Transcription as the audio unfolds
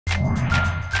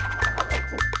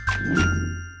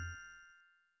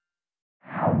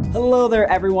Hello there,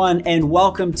 everyone, and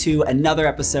welcome to another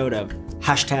episode of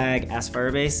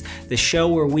 #AskFirebase, the show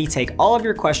where we take all of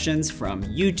your questions from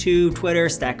YouTube, Twitter,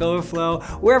 Stack Overflow,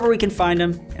 wherever we can find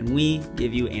them, and we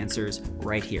give you answers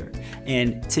right here.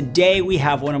 And today we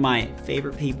have one of my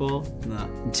favorite people in the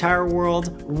entire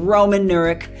world, Roman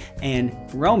Nurik. And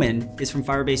Roman is from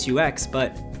Firebase UX,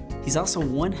 but he's also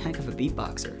one heck of a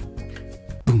beatboxer.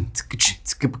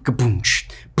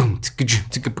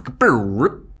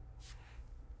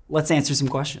 Let's answer some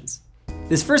questions.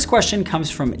 This first question comes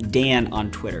from Dan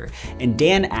on Twitter, and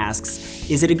Dan asks,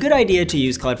 is it a good idea to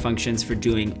use Cloud Functions for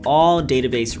doing all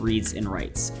database reads and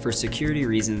writes, for security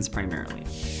reasons primarily?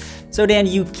 So Dan,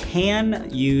 you can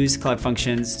use Cloud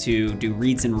Functions to do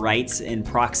reads and writes in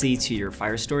proxy to your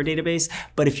Firestore database,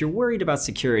 but if you're worried about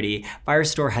security,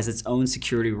 Firestore has its own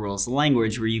security rules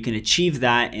language where you can achieve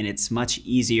that, and it's much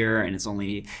easier, and it's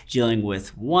only dealing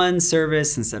with one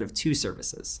service instead of two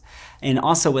services. And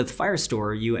also with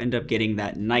Firestore, you end up getting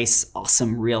that nice,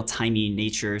 awesome, real-timey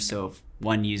nature. So if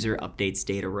one user updates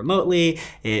data remotely,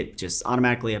 it just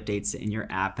automatically updates in your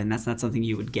app, and that's not something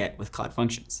you would get with Cloud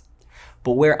Functions.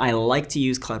 But where I like to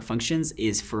use Cloud Functions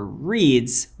is for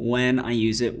reads when I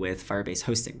use it with Firebase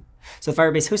hosting. So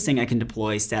Firebase hosting, I can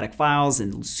deploy static files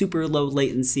and super low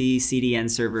latency CDN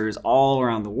servers all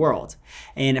around the world.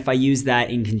 And if I use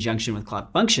that in conjunction with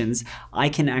Cloud Functions, I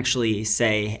can actually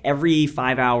say every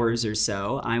 5 hours or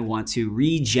so, I want to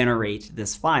regenerate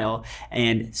this file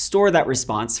and store that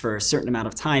response for a certain amount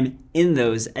of time in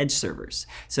those edge servers.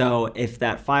 So if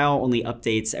that file only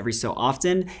updates every so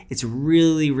often, it's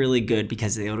really, really good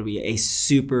because it'll be a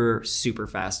super, super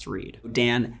fast read.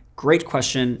 Dan, great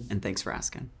question, and thanks for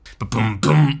asking.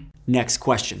 Next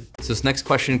question. So this next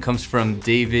question comes from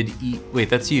David Wait,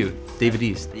 that's you, David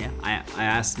East. Yeah, I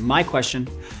asked my question.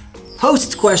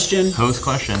 Host question. Host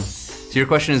question. So your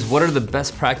question is, what are the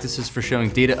best practices for showing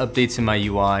data updates in my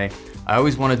UI? I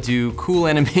always want to do cool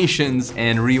animations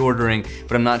and reordering,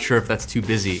 but I'm not sure if that's too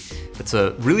busy. That's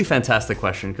a really fantastic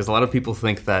question because a lot of people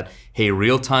think that, hey,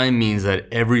 real time means that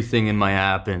everything in my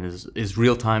app is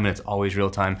real time and it's always real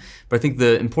time. But I think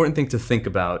the important thing to think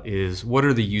about is what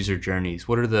are the user journeys?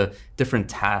 What are the different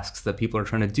tasks that people are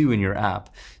trying to do in your app?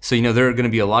 So, you know, there are going to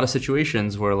be a lot of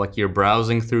situations where like you're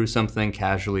browsing through something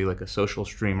casually, like a social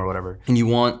stream or whatever, and you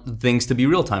want things to be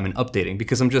real time and updating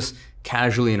because I'm just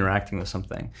casually interacting with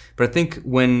something. But I think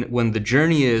when the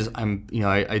journey is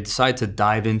I decide to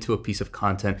dive into a piece of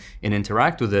content and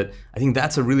interact with it, I think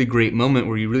that's a really great moment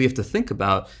where you really have to think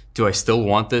about, do I still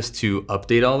want this to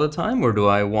update all the time, or do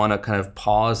I want to kind of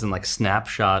pause and like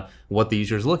snapshot what the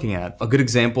user is looking at? A good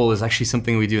example is actually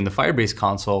something we do in the Firebase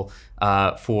console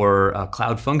for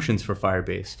Cloud Functions for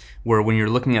Firebase, where when you're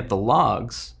looking at the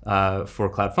logs for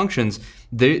Cloud Functions,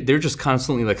 they're just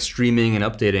constantly like streaming and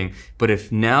updating. But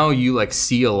if now you like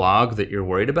see a log that you're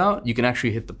worried about, you can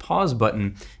actually hit the pause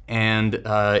button and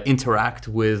interact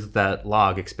with that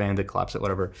log, expand it, collapse it,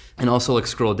 whatever. And also like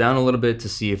scroll down a little bit to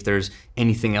see if there's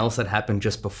anything else that happened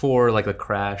just before, like a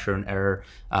crash or an error.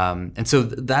 And so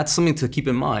that's something to keep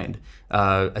in mind.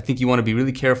 I think you want to be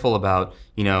really careful about,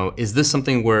 you know, is this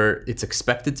something where it's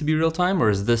expected to be real time, or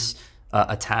is this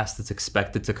a task that's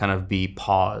expected to kind of be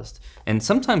paused? And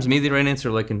sometimes maybe the right answer,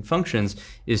 like in functions,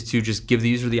 is to just give the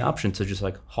user the option to just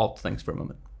like halt things for a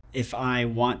moment. If I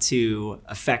want to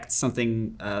affect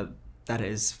something that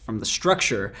is from the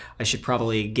structure, I should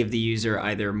probably give the user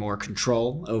either more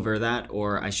control over that,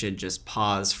 or I should just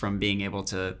pause from being able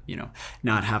to, you know,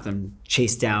 not have them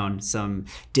chase down some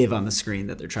div on the screen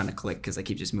that they're trying to click because I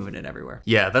keep just moving it everywhere.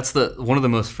 Yeah, that's one of the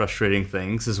most frustrating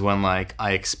things is when like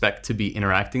I expect to be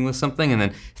interacting with something and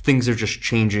then things are just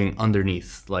changing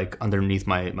underneath, like underneath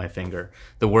my finger.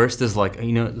 The worst is like,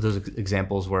 you know, those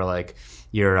examples where like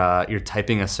you're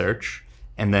typing a search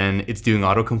and then it's doing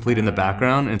autocomplete in the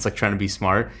background and it's like trying to be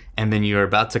smart, and then you're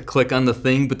about to click on the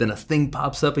thing, but then a thing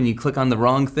pops up and you click on the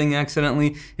wrong thing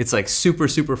accidentally. It's like super,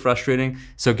 super frustrating.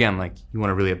 So again, like you want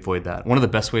to really avoid that. One of the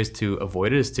best ways to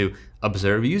avoid it is to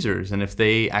observe users. And if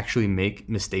they actually make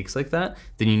mistakes like that,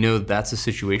 then you know that's a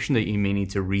situation that you may need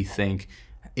to rethink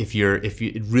if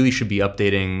it really should be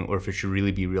updating or if it should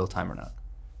really be real time or not.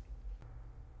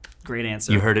 Great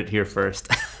answer. You heard it here first.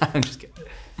 I'm just kidding.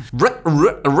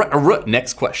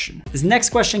 Next question. This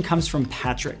next question comes from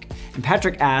Patrick. And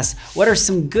Patrick asks, what are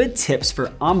some good tips for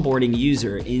onboarding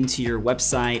user into your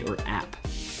website or app?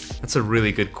 That's a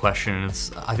really good question.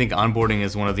 I think onboarding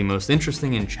is one of the most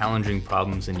interesting and challenging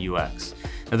problems in UX.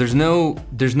 Now, there's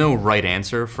no right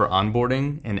answer for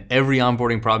onboarding, and every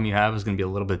onboarding problem you have is going to be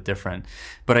a little bit different.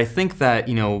 But I think that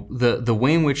the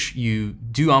way in which you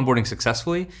do onboarding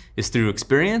successfully is through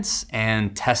experience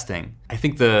and testing. I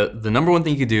think the number one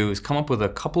thing you could do is come up with a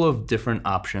couple of different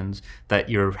options that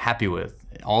you're happy with.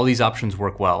 All these options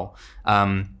work well.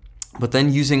 But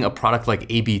then using a product like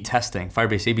A/B testing,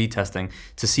 Firebase A/B testing,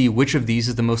 to see which of these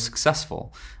is the most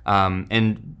successful.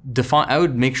 And I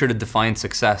would make sure to define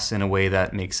success in a way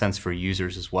that makes sense for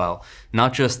users as well.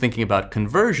 Not just thinking about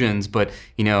conversions, but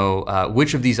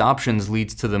which of these options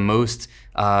leads to the most,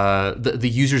 the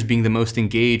users being the most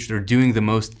engaged or doing the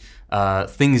most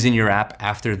things in your app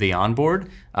after they onboard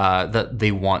that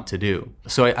they want to do.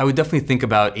 So I would definitely think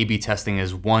about A/B testing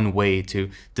as one way to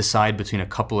decide between a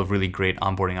couple of really great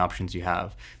onboarding options you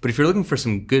have. But if you're looking for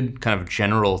some good kind of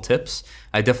general tips,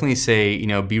 I definitely say,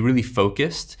 be really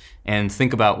focused and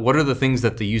think about what are the things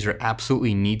that the user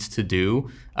absolutely needs to do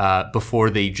before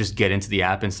they just get into the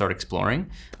app and start exploring.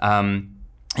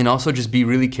 And also just be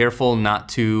really careful not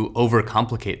to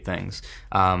overcomplicate things.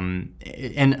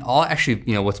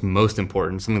 What's most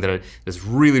important, something that is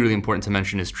really, really important to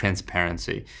mention, is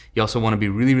transparency. You also want to be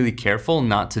really, really careful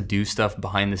not to do stuff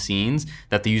behind the scenes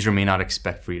that the user may not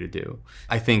expect for you to do.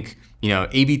 I think,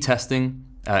 A/B testing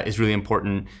is really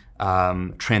important.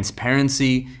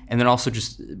 Transparency, and then also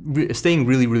just staying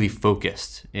really, really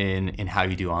focused in how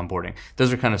you do onboarding.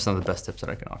 Those are kind of some of the best tips that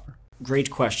I can offer. Great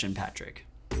question, Patrick.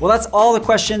 Well, that's all the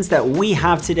questions that we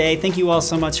have today. Thank you all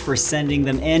so much for sending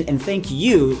them in, and thank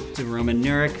you to Roman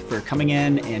Nurik for coming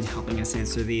in and helping us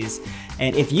answer these.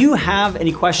 And if you have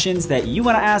any questions that you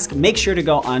want to ask, make sure to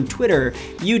go on Twitter,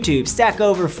 YouTube, Stack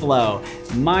Overflow,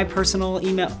 my personal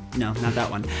email, no, not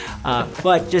that one,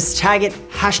 but just tag it,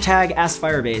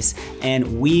 #AskFirebase,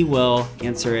 and we will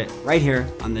answer it right here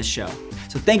on this show.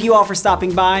 So thank you all for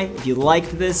stopping by. If you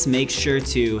liked this, make sure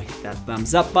to hit that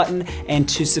thumbs up button and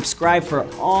to subscribe for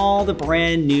all the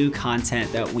brand new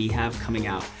content that we have coming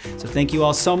out. So thank you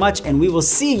all so much, and we will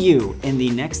see you in the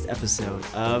next episode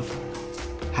of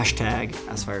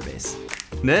 #AskFirebase.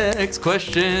 Next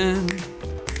question.